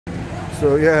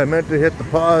So yeah, I meant to hit the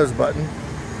pause button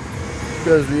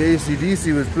because the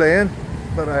AC/DC was playing,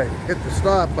 but I hit the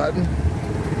stop button.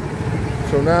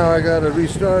 So now I gotta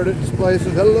restart it and splice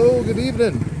it. Hello, good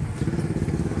evening.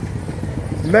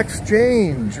 Mex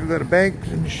change. We got a bank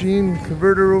machine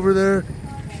converter over there.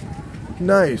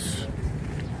 Nice.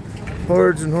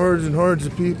 Hordes and hordes and hordes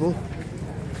of people.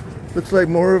 Looks like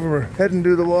more of them are heading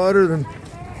to the water than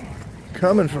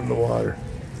coming from the water.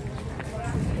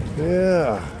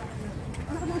 Yeah.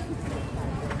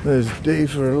 There's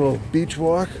Dave for a little beach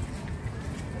walk.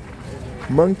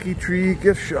 Monkey Tree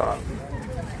Gift Shop.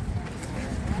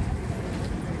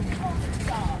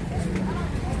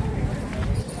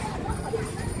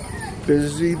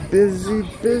 Busy, busy,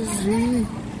 busy.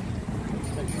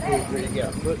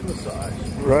 Yeah, foot massage.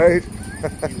 Right?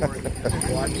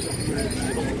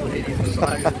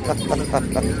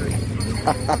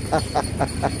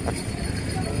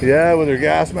 Yeah, with her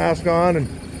gas mask on and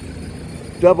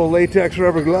double latex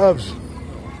rubber gloves.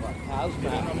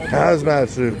 Hazmat. Hazmat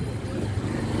suit.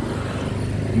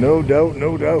 No doubt,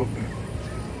 no doubt.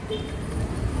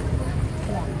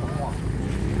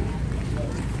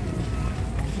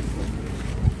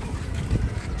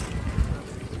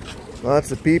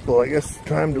 Lots of people. I guess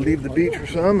time to leave the beach for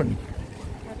some and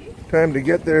time to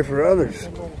get there for others.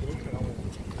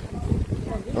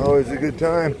 Always a good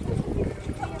time.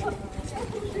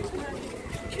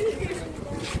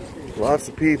 Lots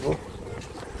of people.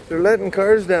 They're letting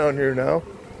cars down here now.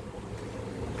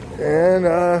 And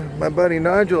my buddy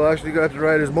Nigel actually got to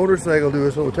ride his motorcycle to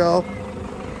his hotel.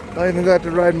 I even got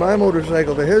to ride my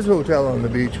motorcycle to his hotel on the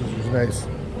beach, which was nice.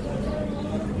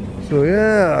 So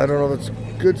yeah, I don't know if it's a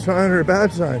good sign or a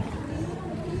bad sign.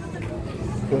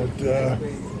 But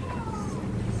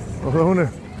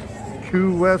Alona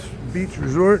Key West Beach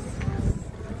Resort.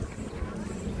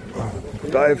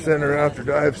 Dive center after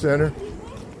dive center.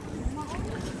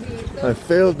 I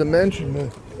failed to mention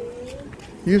that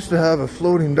used to have a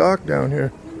floating dock down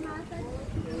here.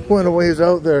 Went a ways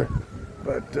out there,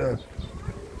 but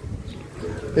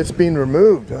it's been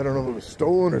removed. I don't know if it was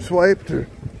stolen or swiped or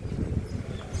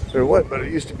what, but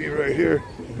it used to be right here.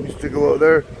 Used to go out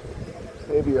there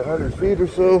maybe 100 feet or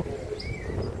so.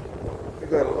 We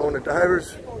got a load of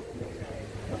divers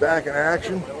back in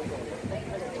action.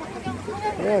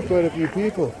 Yeah, quite a few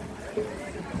people.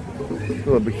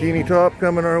 Little bikini top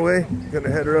coming our way. Gonna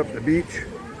head her up the beach.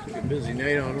 A busy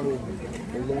night on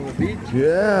the beach.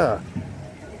 Yeah.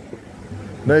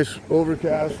 Nice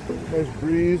overcast, nice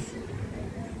breeze.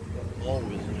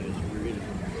 Always a nice breeze.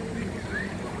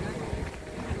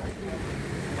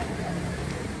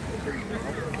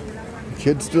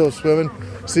 Kids still swimming.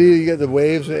 See, you get the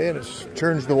waves and it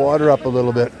turns the water up a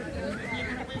little bit.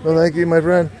 Well, thank you, my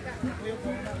friend.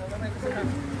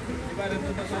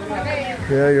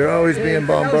 Yeah, you're always being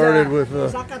bombarded with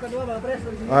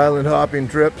island hopping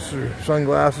trips or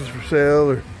sunglasses for sale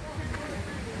or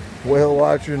whale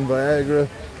watching, Viagra.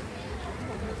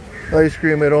 Ice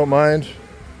cream I don't mind.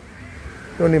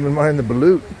 Don't even mind the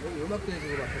balut.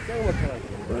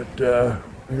 But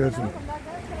we got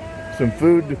some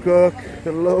food to cook.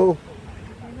 Hello.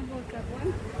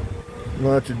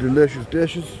 Lots of delicious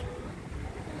dishes.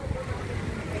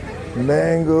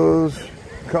 Mangoes,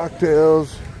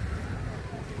 cocktails.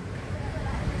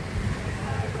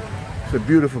 It's a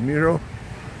beautiful mural.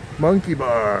 Monkey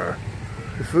Bar.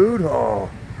 The food hall.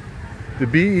 The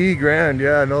BE Grand.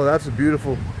 Yeah, no, that's a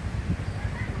beautiful.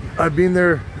 I've been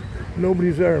there.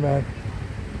 Nobody's there, man.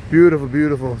 Beautiful,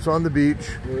 beautiful. It's on the beach.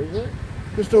 Where is it?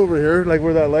 Just over here, like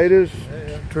where that light is.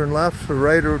 Yeah. Turn left or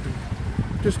right or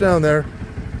just down there.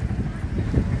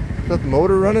 Is that the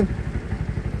motor running?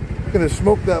 I'm gonna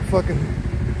smoke that fucking.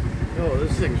 No,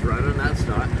 this thing's running. That's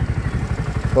not.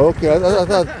 Okay, I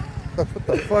thought. What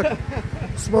the fuck?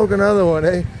 Smoke another one,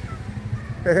 eh?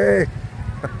 Hey.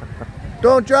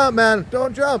 Don't jump, man.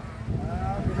 Don't jump.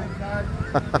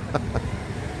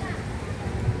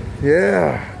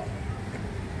 Yeah.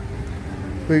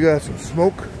 We got some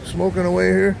smoking away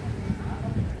here.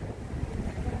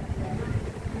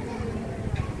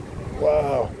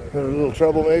 Wow. Got a little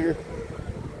troublemaker.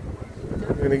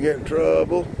 Gonna get in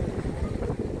trouble.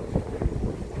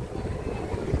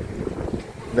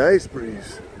 Nice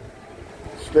breeze.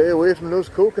 Stay away from those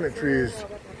coconut trees.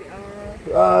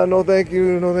 No thank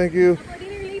you, no thank you.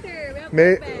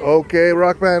 Okay,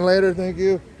 rock band later, thank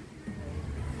you.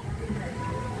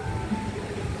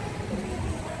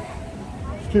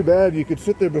 It's too bad you could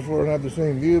sit there before and have the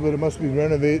same view, but it must be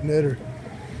renovating it or...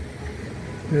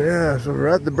 Yeah, so we're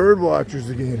at the bird watchers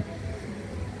again.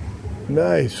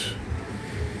 Nice.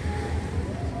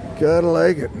 Gotta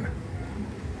like it.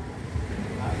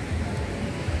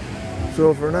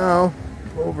 So for now,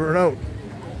 over and out.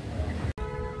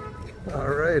 All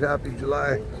right, happy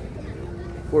July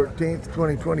 14th,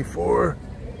 2024.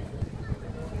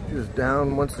 Just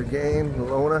down once again,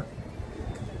 Kelowna,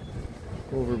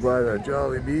 over by the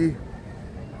Jolly Bee.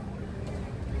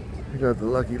 We got the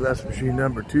Lucky Les machine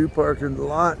number 2 parked in the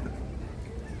lot.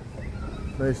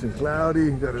 Nice and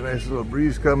cloudy. Got a nice little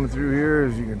breeze coming through here,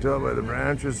 as you can tell by the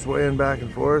branches swaying back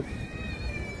and forth.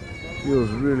 Feels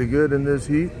really good in this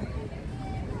heat.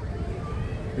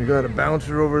 You got a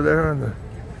bouncer over there on the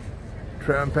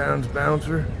Trampan's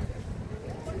bouncer.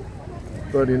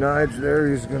 Buddy Nige there,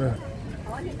 he's gonna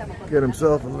get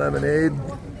himself a lemonade.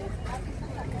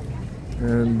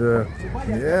 And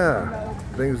yeah,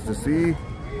 things to see,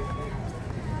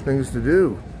 things to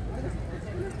do.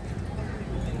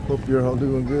 Hope you're all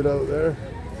doing good out there.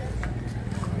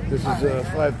 This is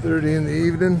 5:30 in the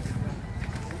evening.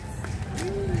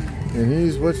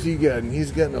 And what's he getting?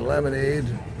 He's getting a lemonade.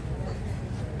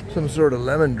 Some sort of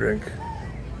lemon drink.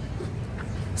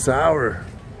 Sour.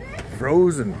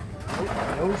 Frozen.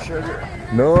 No sugar.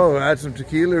 No, add some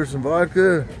tequila or some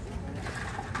vodka.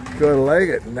 Gotta like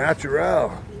it. Natural.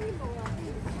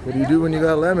 What do you do when you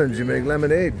got lemons? You make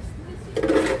lemonade.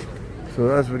 So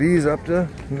that's what he's up to.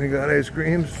 And we got ice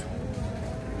creams.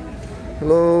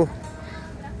 Hello.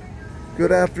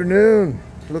 Good afternoon.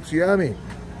 Looks yummy.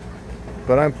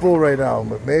 But I'm full right now,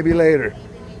 but maybe later.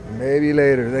 Maybe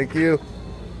later. Thank you.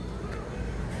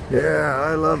 Yeah,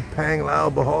 I love Pang Lao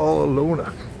Bahal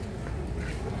Alona.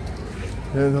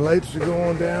 And the lights are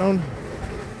going down.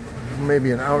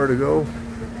 Maybe an hour to go.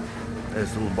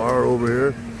 Nice little bar over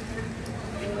here.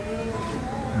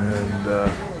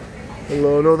 And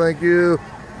hello, no thank you.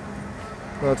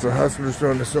 Lots of hustlers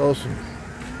trying to sell some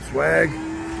swag.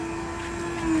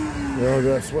 We all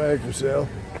got swag for sale.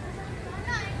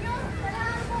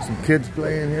 Some kids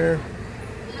playing here.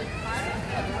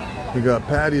 We got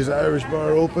Patty's Irish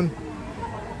Bar open.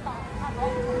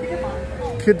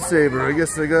 Kid Saver, I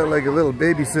guess they got like a little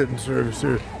babysitting service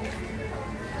here.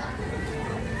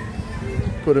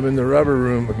 Put them in the rubber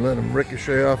room and let them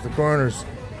ricochet off the corners.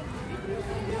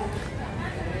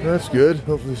 That's good.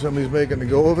 Hopefully somebody's making a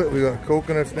go of it. We got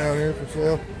coconuts down here for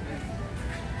sale.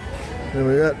 Then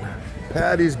we got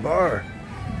Patty's Bar.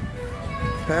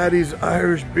 Patty's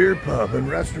Irish Beer Pub and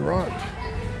Restaurant.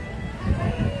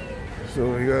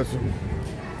 So we got some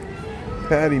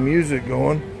Patty music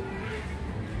going.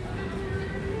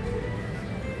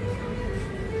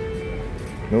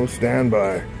 No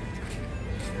standby.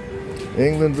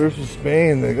 England versus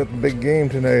Spain. They got the big game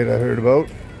tonight I heard about.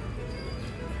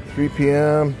 3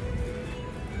 p.m.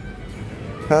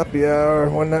 Happy hour,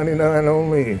 $1.99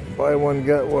 only. Buy one,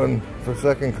 get one for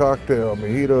second cocktail.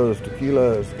 Mojitos,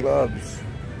 tequilas, clubs.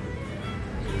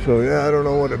 So yeah, I don't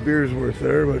know what a beer's worth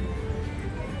there, but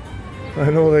I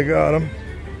know they got them.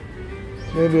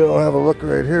 Maybe I'll have a look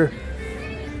right here.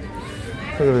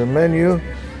 Look at the menu.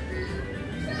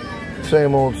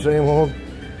 Same old, same old.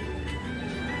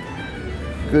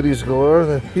 Goodies galore.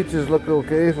 The pizzas look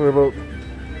okay for about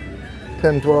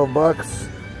 10-12 bucks.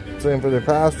 Same for the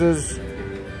pastas.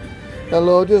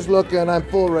 Hello, just looking. I'm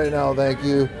full right now, thank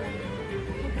you.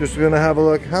 Just gonna have a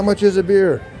look. How much is a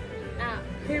beer?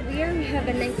 Per beer, we have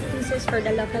a 90 pesos for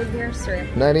the local beer, sir.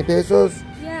 90 pesos?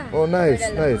 Yeah. Oh, nice,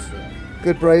 nice.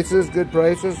 Good prices, good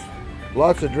prices.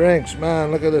 Lots of drinks,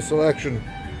 man. Look at the selection.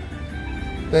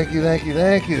 Thank you, thank you,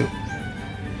 thank you.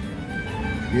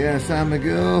 Yeah, San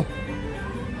Miguel.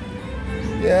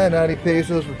 Yeah, 90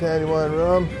 pesos for candy wine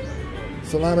rum.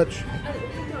 Salamat.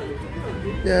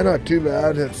 Yeah, not too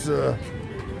bad. It's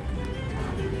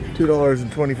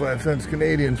 $2.25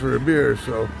 Canadian for a beer,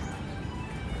 so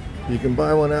you can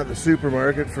buy one at the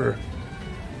supermarket for,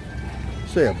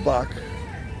 say, $1.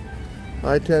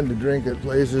 I tend to drink at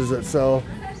places that sell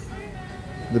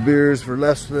the beers for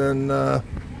less than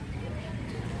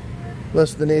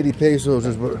 80 pesos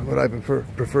is what I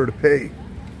prefer to pay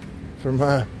for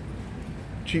my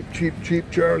cheap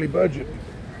Charlie budget.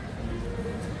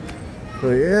 So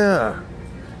yeah,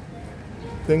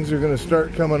 things are going to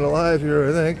start coming alive here,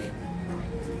 I think.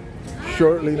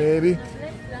 Shortly, maybe.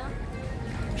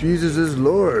 Jesus is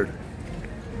Lord.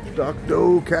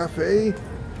 Docto Cafe.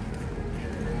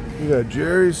 You got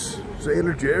Jerry's,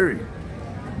 Sailor Jerry.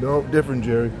 No, different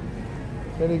Jerry.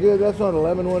 Any good? That's not a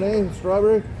lemon one, eh?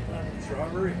 Strawberry?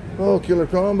 Strawberry? Oh, killer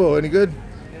combo. Any good?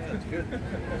 Yeah, it's good.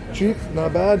 Cheap?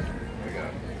 Not bad?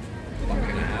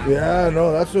 Yeah,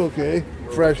 no, that's okay.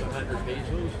 Fresh. 100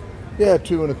 pesos? Yeah,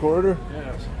 2 1/4.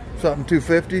 Yeah. Something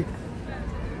 250.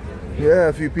 Yeah,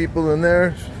 a few people in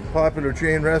there. Popular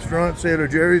chain restaurant, Sailor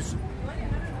Jerry's.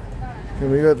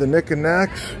 And we got the Nick and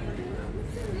Knacks.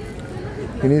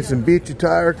 You need some beach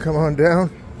attire, come on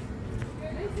down.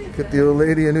 Get the old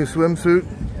lady a new swimsuit,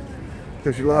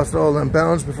 because she lost all them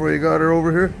pounds before you got her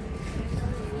over here.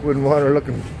 Wouldn't want her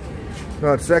looking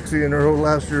not sexy in her whole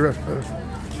last year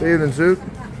bathing suit.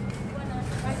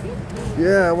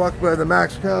 Yeah, I walked by the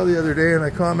Max Cal the other day and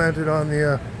I commented on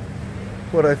the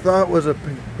what I thought was a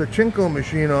pachinko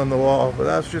machine on the wall, but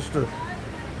that's just a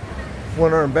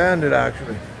one-armed bandit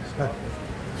actually.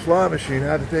 Slot machine.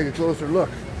 I had to take a closer look.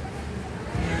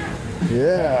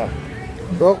 Yeah.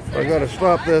 Oh, I gotta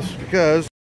stop this because